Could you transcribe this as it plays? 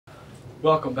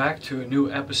Welcome back to a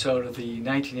new episode of the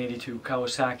 1982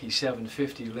 Kawasaki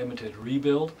 750 Limited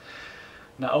Rebuild.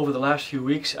 Now, over the last few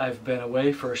weeks I've been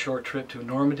away for a short trip to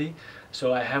Normandy,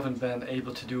 so I haven't been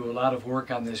able to do a lot of work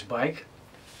on this bike.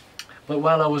 But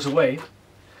while I was away,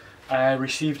 I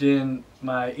received in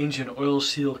my engine oil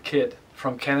seal kit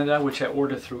from Canada, which I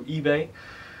ordered through eBay,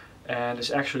 and it's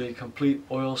actually a complete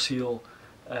oil seal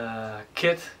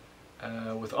kit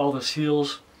with all the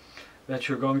seals that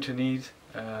you're going to need.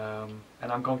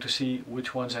 And I'm going to see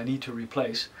which ones I need to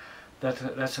replace.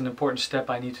 That's an important step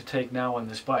I need to take now on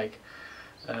this bike,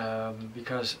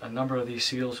 because a number of these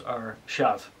seals are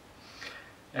shot.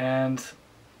 And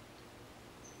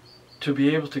to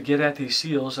be able to get at these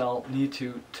seals, I'll need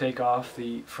to take off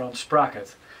the front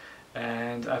sprocket.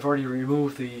 And I've already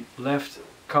removed the left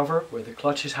cover where the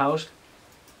clutch is housed.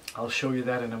 I'll show you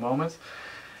that in a moment.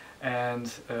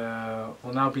 And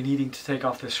we'll now be needing to take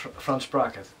off this front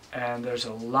sprocket. And there's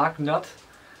a lock nut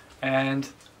and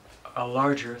a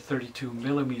larger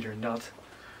 32mm nut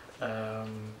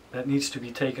that needs to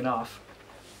be taken off.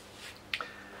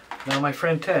 Now, my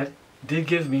friend Ted did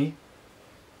give me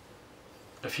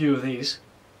a few of these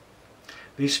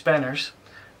spanners,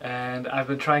 and I've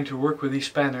been trying to work with these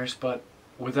spanners, but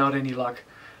without any luck.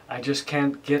 I just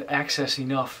can't get access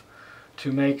enough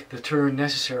to make the turn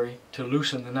necessary to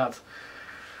loosen the nut.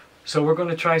 So we're going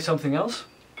to try something else.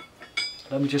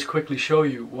 Let me just quickly show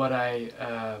you what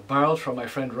I borrowed from my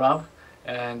friend Rob,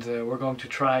 and we're going to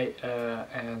try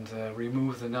and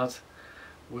remove the nut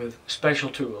with special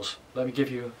tools. Let me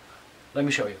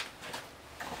show you.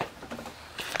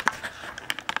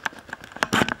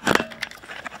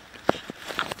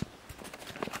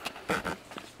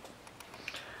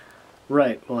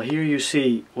 Right, well, here you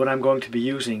see what I'm going to be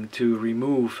using to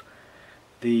remove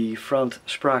the front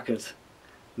sprocket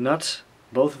nuts,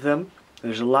 both of them.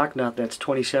 There's a lock nut that's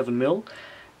 27mm,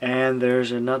 and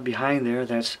there's a nut behind there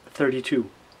that's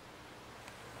 32.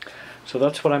 So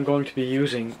that's what I'm going to be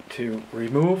using to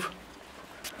remove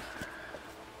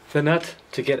the nut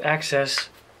to get access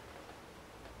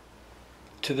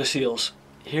to the seals.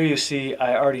 Here you see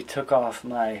I already took off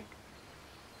my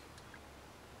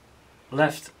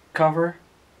left cover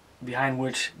behind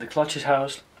which the clutch is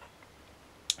housed,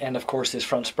 and of course this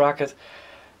front sprocket.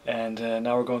 And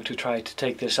now we're going to try to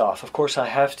take this off. Of course I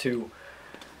have to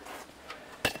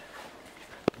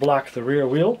block the rear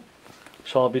wheel,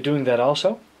 so I'll be doing that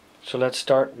also. So let's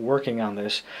start working on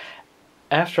this.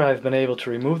 After I've been able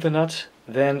to remove the nuts,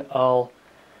 then I'll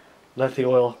let the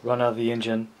oil run out of the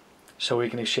engine so we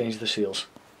can exchange the seals.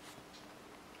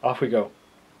 Off we go.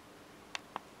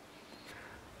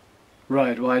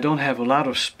 Right, well, I don't have a lot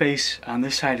of space on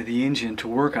this side of the engine to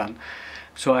work on,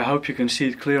 so I hope you can see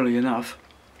it clearly enough.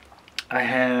 I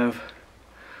have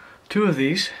two of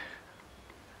these,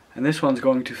 and this one's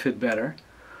going to fit better,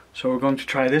 so we're going to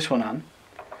try this one on.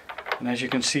 And as you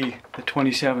can see, the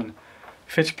 27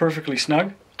 fits perfectly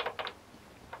snug.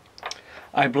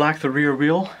 I blocked the rear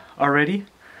wheel already,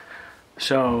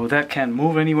 so that can't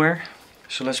move anywhere.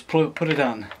 So let's put it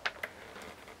on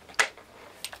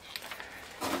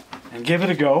and give it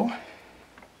a go.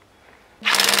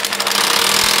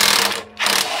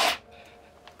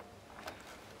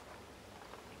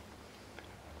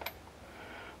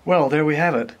 Well, there we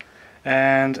have it,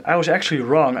 and I was actually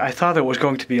wrong. I thought it was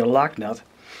going to be a lock nut,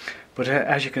 but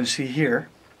as you can see here,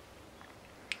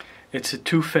 it's a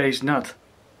two-phase nut.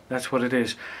 That's what it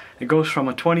is. It goes from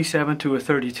a 27 to a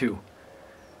 32.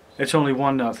 It's only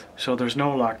one nut, so there's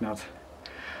no lock nut.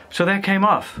 So that came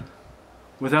off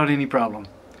without any problem.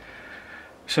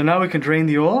 So now we can drain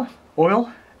the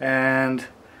oil and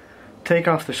take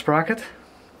off the sprocket,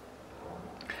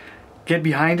 get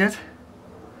behind it,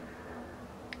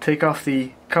 take off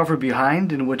the cover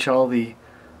behind in which all the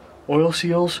oil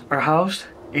seals are housed,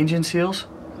 engine seals,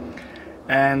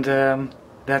 and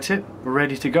that's it. We're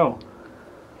ready to go.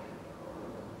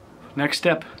 Next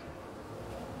step.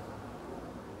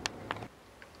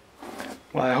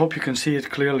 Well, I hope you can see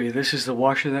it clearly. This is the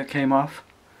washer that came off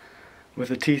with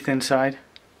the teeth inside.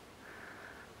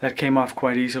 That came off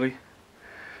quite easily.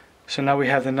 So now we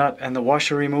have the nut and the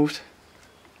washer removed.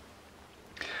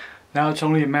 Now it's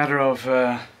only a matter of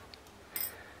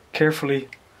carefully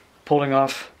pulling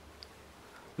off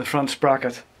the front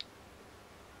sprocket.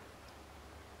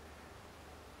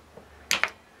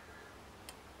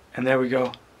 And there we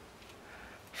go.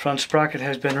 Front sprocket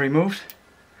has been removed,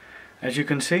 as you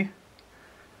can see.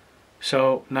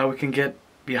 So now we can get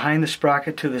behind the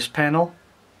sprocket to this panel,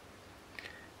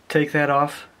 take that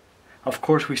off. Of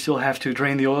course we still have to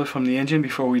drain the oil from the engine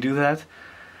before we do that,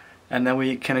 and then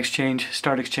we can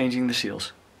start exchanging the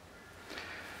seals.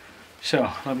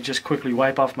 So let me just quickly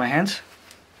wipe off my hands.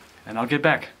 and I'll get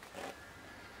back.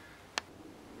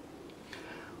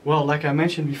 Well, like I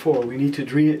mentioned before, we need to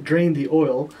drain the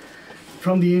oil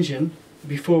from the engine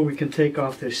before we can take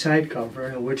off the side cover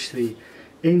in which the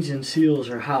engine seals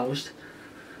are housed.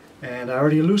 And I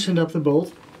already loosened up the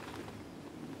bolt.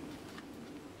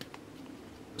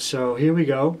 So here we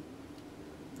go.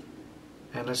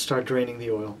 And let's start draining the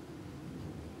oil.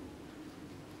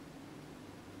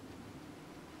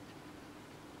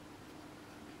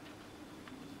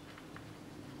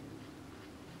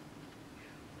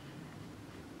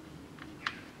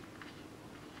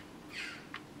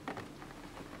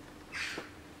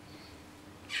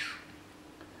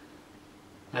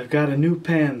 I've got a new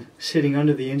pan sitting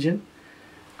under the engine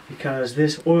because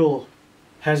this oil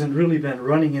hasn't really been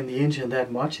running in the engine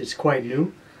that much. It's quite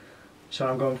new. So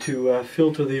I'm going to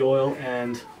filter the oil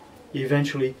and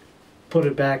eventually put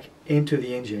it back into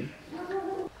the engine.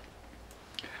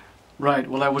 Right,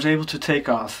 well, I was able to take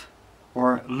off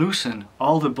or loosen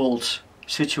all the bolts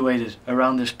situated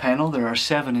around this panel. There are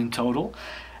 7 in total,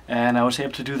 and I was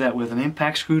able to do that with an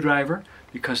impact screwdriver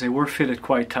because they were fitted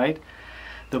quite tight.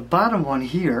 The bottom one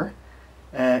here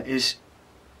is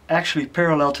actually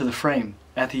parallel to the frame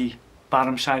at the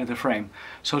bottom side of the frame.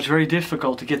 So it's very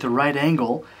difficult to get the right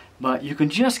angle, but you can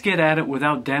just get at it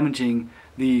without damaging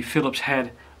the Phillips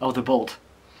head of the bolt.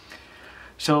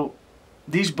 So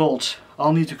these bolts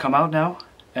all need to come out now,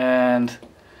 and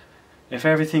if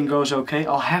everything goes okay,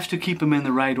 I'll have to keep them in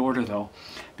the right order though,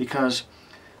 because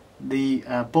the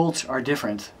bolts are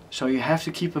different. So you have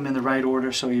to keep them in the right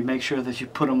order, so you make sure that you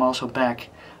put them also back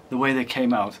the way they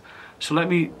came out. So let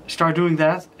me start doing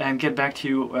that and get back to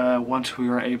you once we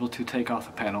are able to take off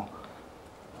the panel.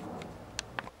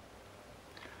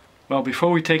 Well,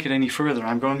 before we take it any further,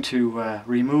 I'm going to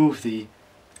remove the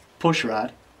push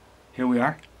rod. Here we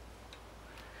are.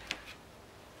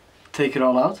 Take it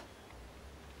all out.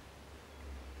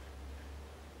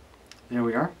 There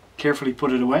we are. Carefully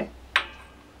put it away.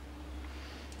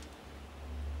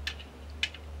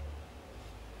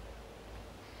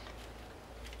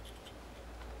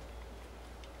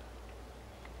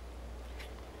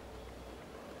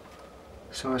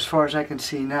 So as far as I can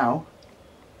see now,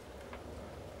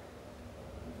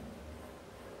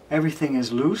 everything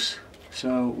is loose,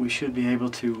 so we should be able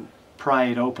to pry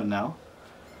it open now.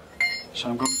 So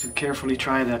I'm going to carefully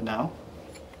try that now,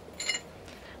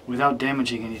 without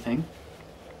damaging anything.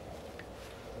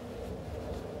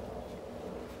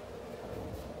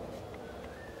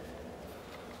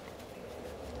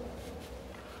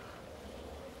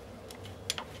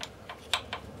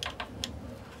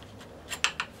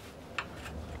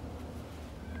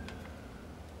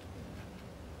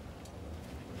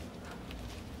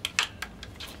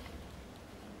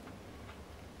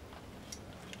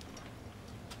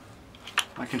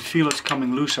 I can feel it's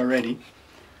coming loose already.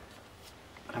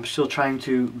 I'm still trying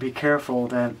to be careful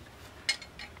that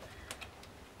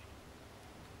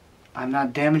I'm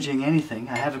not damaging anything.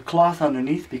 I have a cloth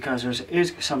underneath because there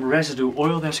is some residue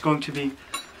oil that's going to be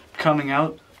coming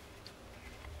out.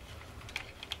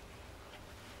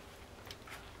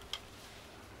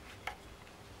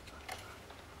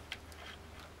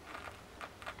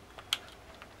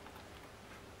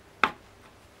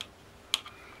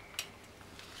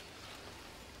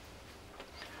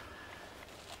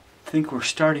 I think we're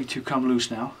starting to come loose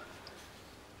now.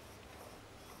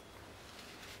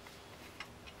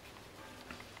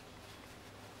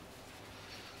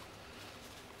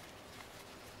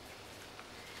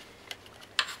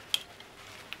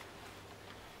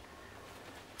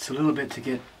 It's a little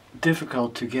bit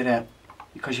difficult to get at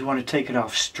because you want to take it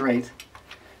off straight.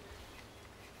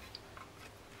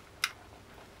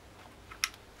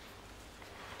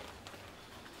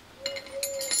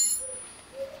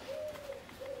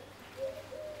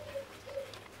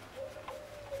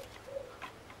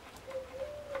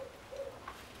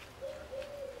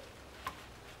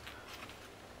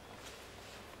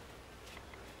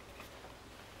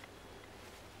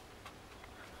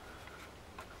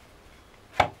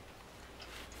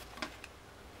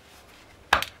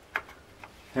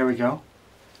 There we go.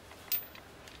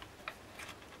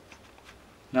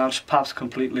 Now it's popped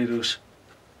completely loose.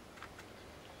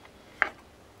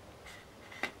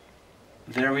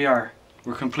 There we are.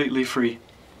 We're completely free.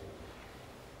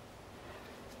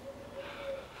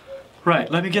 Right,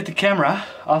 let me get the camera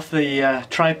off the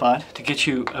tripod to get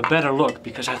you a better look,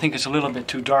 because I think it's a little bit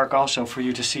too dark also for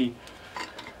you to see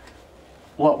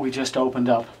what we just opened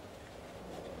up.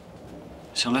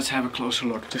 So let's have a closer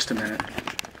look. Just a minute.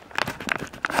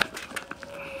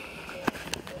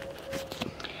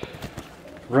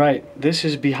 Right, this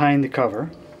is behind the cover.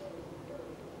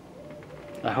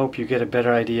 I hope you get a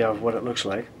better idea of what it looks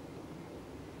like.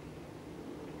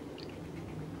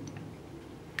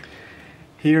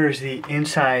 Here is the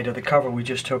inside of the cover we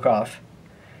just took off,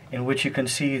 in which you can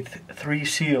see three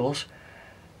seals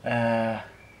that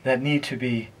need to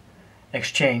be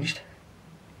exchanged.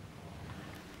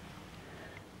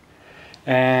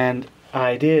 And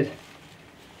I did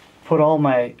put all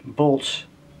my bolts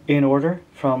in order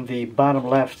from the bottom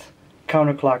left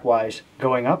counterclockwise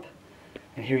going up.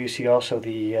 And here you see also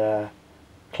the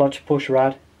clutch push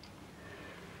rod.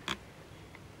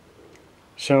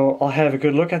 So I'll have a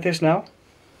good look at this now,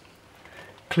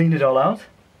 clean it all out,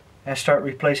 and start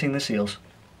replacing the seals.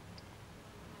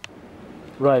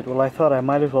 Right, well I thought I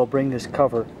might as well bring this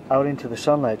cover out into the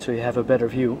sunlight so you have a better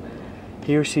view.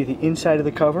 Here you see the inside of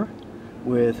the cover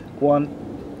with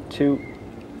 1, 2,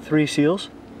 3 seals.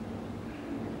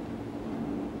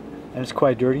 And it's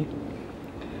quite dirty.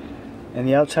 And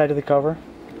the outside of the cover,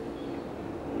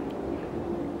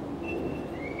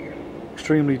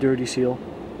 extremely dirty seal.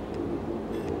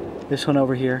 This one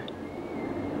over here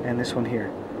and this one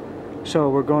here. So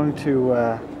we're going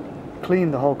to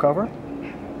clean the whole cover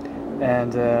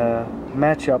and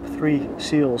match up 3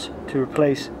 seals to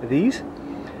replace these,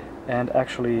 and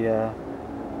actually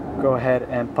go ahead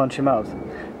and punch them out.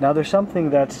 Now there's something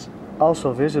that's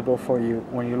also visible for you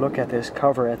when you look at this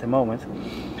cover at the moment.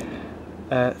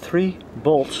 3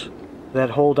 bolts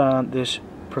that hold on this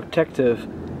protective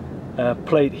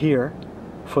plate here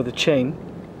for the chain,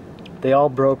 they all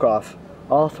broke off.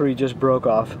 All 3 just broke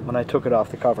off when I took it off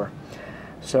the cover.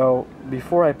 So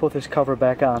before I put this cover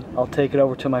back on, I'll take it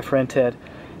over to my friend Ted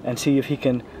and see if he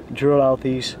can drill out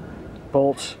these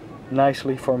bolts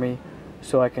nicely for me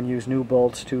so I can use new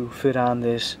bolts to fit on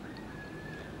this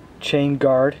chain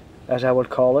guard, as I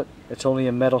would call it. It's only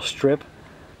a metal strip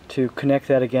to connect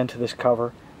that again to this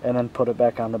cover and then put it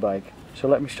back on the bike. So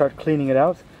let me start cleaning it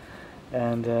out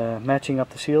and matching up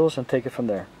the seals and take it from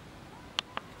there.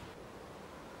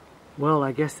 Well,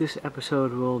 I guess this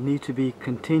episode will need to be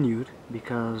continued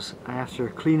because after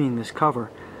cleaning this cover,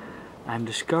 I'm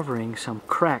discovering some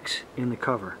cracks in the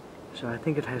cover. So I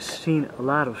think it has seen a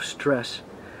lot of stress,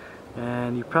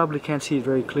 and you probably can't see it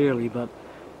very clearly, but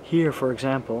here, for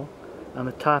example, on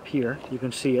the top here, you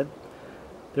can see it.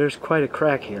 There's quite a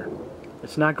crack here.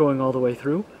 It's not going all the way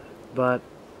through,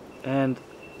 and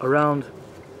around,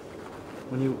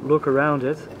 when you look around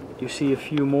it, you see a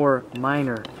few more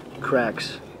minor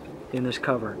cracks in this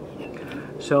cover.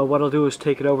 So what I'll do is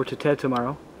take it over to Ted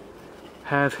tomorrow,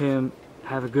 have him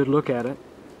have a good look at it,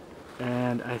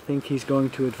 and I think he's going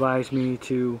to advise me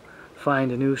to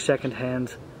find a new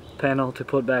second-hand panel to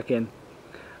put back in.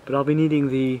 But I'll be needing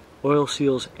the oil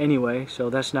seals anyway, so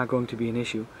that's not going to be an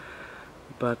issue.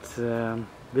 But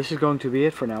this is going to be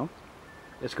it for now.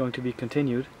 It's going to be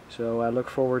continued, so I look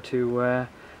forward to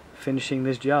finishing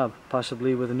this job,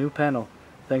 possibly with a new panel.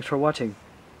 Thanks for watching.